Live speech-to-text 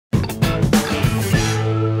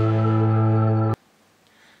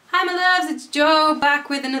my loves, it's Jo back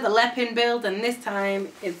with another Lepin build, and this time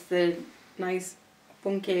it's the nice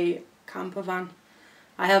funky camper van.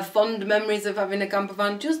 I have fond memories of having a camper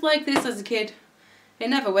van just like this as a kid. It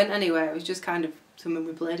never went anywhere, it was just kind of something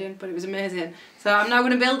we played in, but it was amazing. So I'm now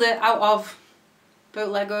going to build it out of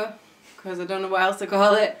BootLego, because I don't know what else to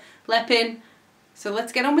call it, Lepin. So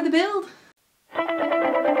let's get on with the build.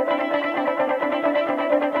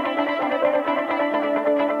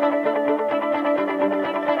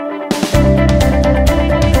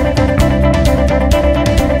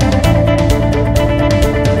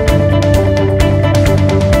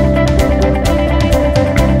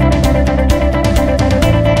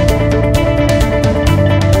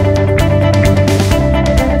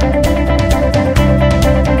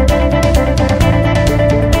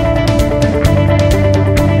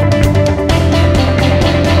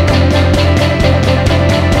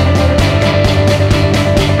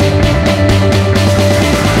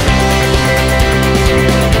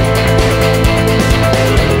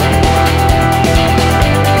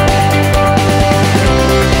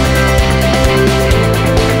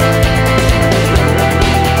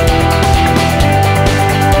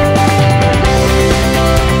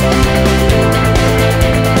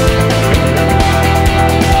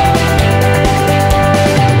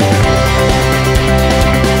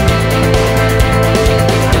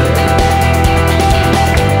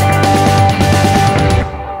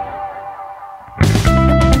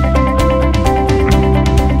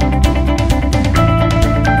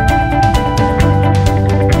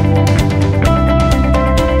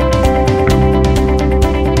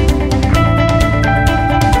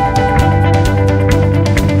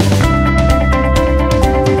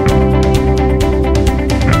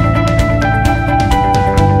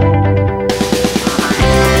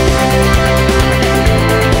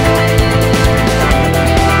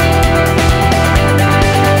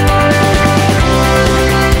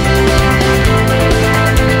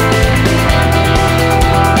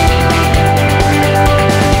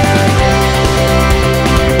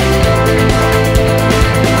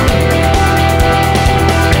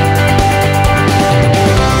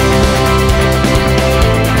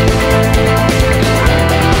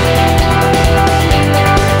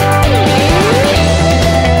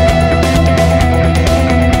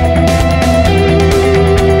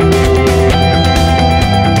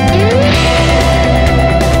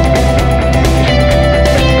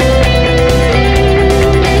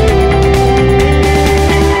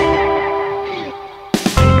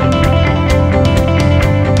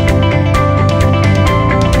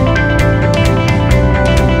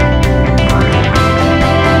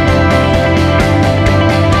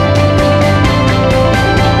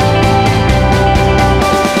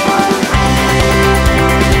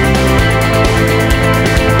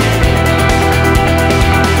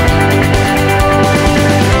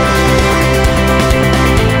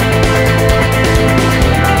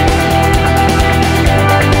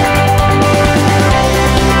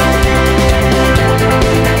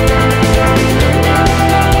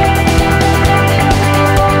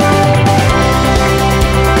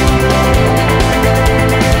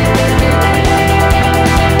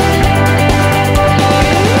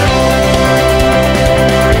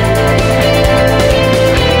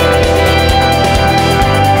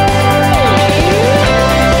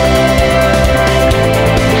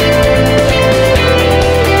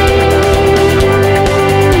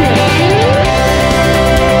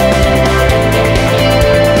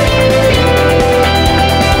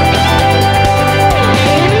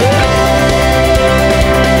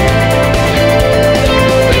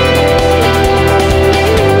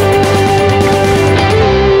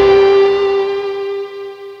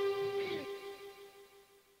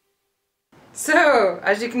 So,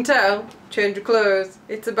 as you can tell, change of clothes,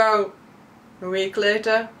 it's about a week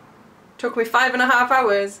later. Took me 5.5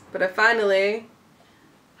 hours, but I finally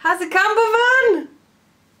has a camper van!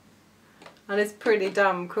 And it's pretty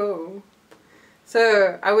damn cool.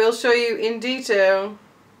 So, I will show you in detail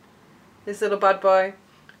this little bad boy.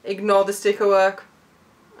 Ignore the sticker work.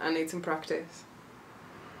 I need some practice.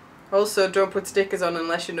 Also, don't put stickers on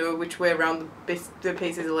unless you know which way around the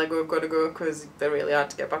pieces of Lego have got to go, because they're really hard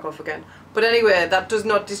to get back off again. But anyway, that does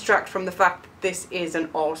not distract from the fact that this is an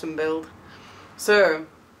awesome build. So,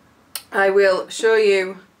 I will show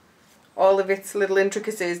you all of its little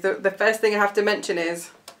intricacies. The first thing I have to mention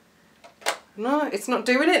is... No, it's not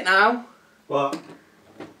doing it now. What?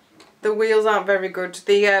 The wheels aren't very good.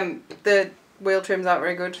 The wheel trims aren't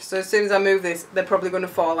very good. So as soon as I move this, they're probably going to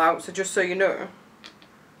fall out. So just so you know,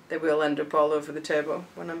 they will end up all over the table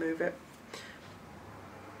when I move it.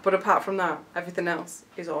 But apart from that, everything else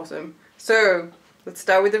is awesome. So Let's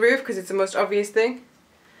start with the roof because it's the most obvious thing.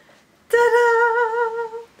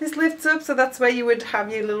 Ta-da! This lifts up, so that's where you would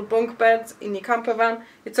have your little bunk beds in your camper van.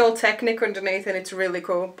 It's all Technic underneath and it's really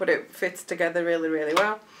cool, but it fits together really, really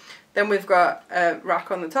well. Then we've got a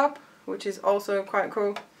rack on the top, which is also quite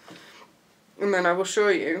cool. And then I will show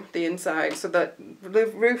you the inside so that the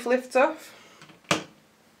roof lifts off.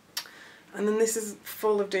 And then this is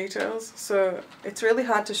full of details, so it's really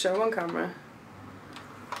hard to show on camera.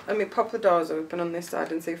 Let me pop the doors open on this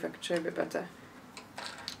side and see if I can show you a bit better.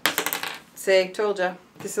 See, told you.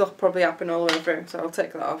 This will probably happen all the way through, so I'll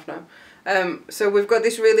take that off now. So we've got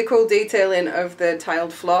this really cool detailing of the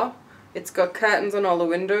tiled floor. It's got curtains on all the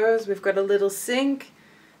windows. We've got a little sink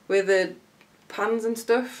with the pans and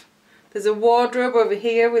stuff. There's a wardrobe over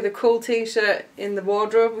here with a cool t-shirt in the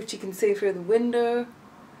wardrobe, which you can see through the window,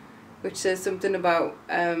 which says something about,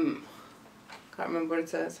 can't remember what it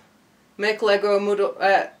says. Make Lego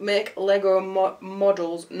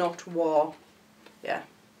models, not war. Yeah,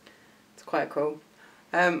 it's quite cool.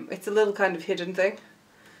 It's a little kind of hidden thing.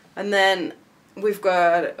 And then we've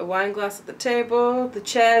got a wine glass at the table. The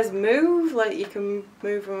chairs move, like you can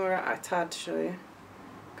move them around. It's hard to show you.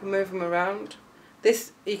 You can move them around.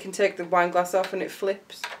 This, you can take the wine glass off and it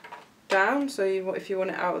flips down, so if you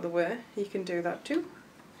want it out of the way, you can do that too.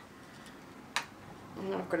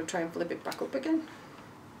 And I'm going to try and flip it back up again.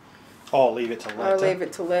 Or leave it till later. I'll leave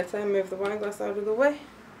it till later and move the wine glass out of the way.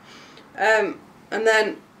 And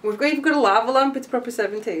then we've even got a lava lamp. It's proper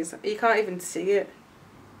 70s. You can't even see it.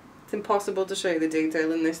 It's impossible to show you the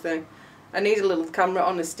detail in this thing. I need a little camera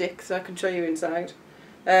on a stick so I can show you inside.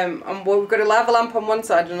 And we've got a lava lamp on one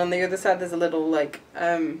side, and on the other side there's a little like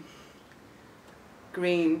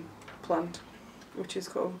green plant, which is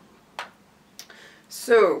cool.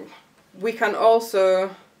 So we can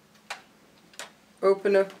also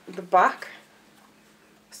open up the back,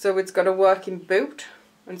 so it's got a working boot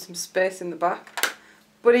and some space in the back.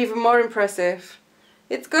 But even more impressive,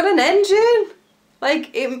 it's got an engine.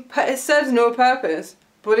 Like it serves no purpose,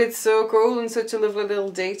 but it's so cool and such a lovely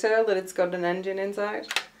little detail that it's got an engine inside.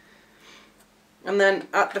 And then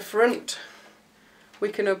at the front we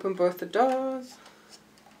can open both the doors,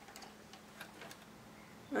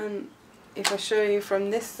 and if I show you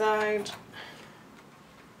from this side,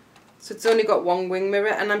 so it's only got one wing mirror,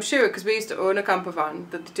 and I'm sure because we used to own a camper van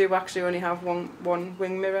that they do actually only have one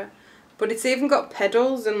wing mirror, but it's even got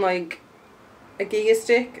pedals and like a gear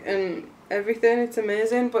stick and everything. It's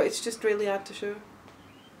amazing, but it's just really hard to show.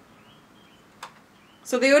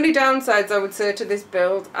 So the only downsides I would say to this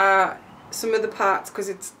build are some of the parts, because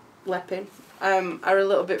it's Lepin, are a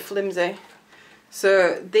little bit flimsy.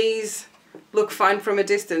 So these look fine from a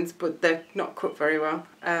distance, but they're not cut very well.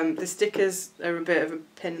 The stickers are a bit of a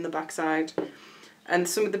pain in the backside, and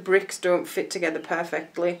some of the bricks don't fit together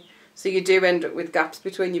perfectly, so you do end up with gaps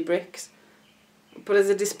between your bricks. But as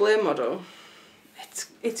a display model,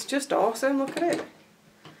 it's just awesome. Look at it.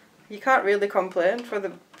 You can't really complain for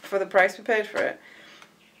the price we paid for it.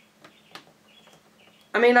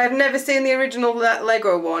 I mean, I've never seen the original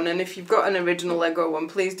Lego one, and if you've got an original Lego one,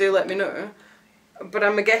 please do let me know. But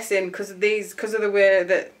I'm guessing because of the way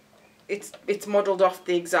that it's modelled off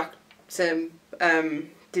the exact same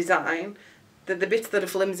design, that the bits that are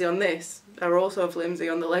flimsy on this are also flimsy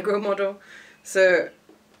on the Lego model. So,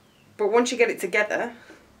 but once you get it together,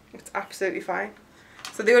 it's absolutely fine.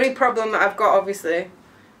 So the only problem that I've got, obviously,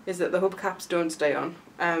 is that the hubcaps don't stay on.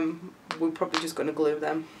 We're probably just going to glue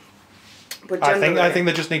them. But I think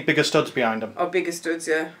they just need bigger studs behind them. Oh, bigger studs,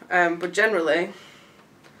 yeah. But generally,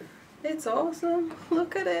 it's awesome.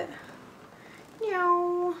 Look at it.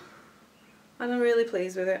 Meow. And I'm really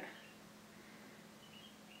pleased with it.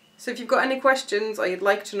 So if you've got any questions or you'd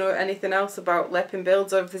like to know anything else about Lepin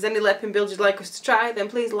builds, or if there's any Lepin builds you'd like us to try, then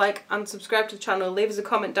please like and subscribe to the channel, leave us a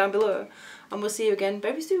comment down below, and we'll see you again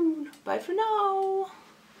very soon. Bye for now.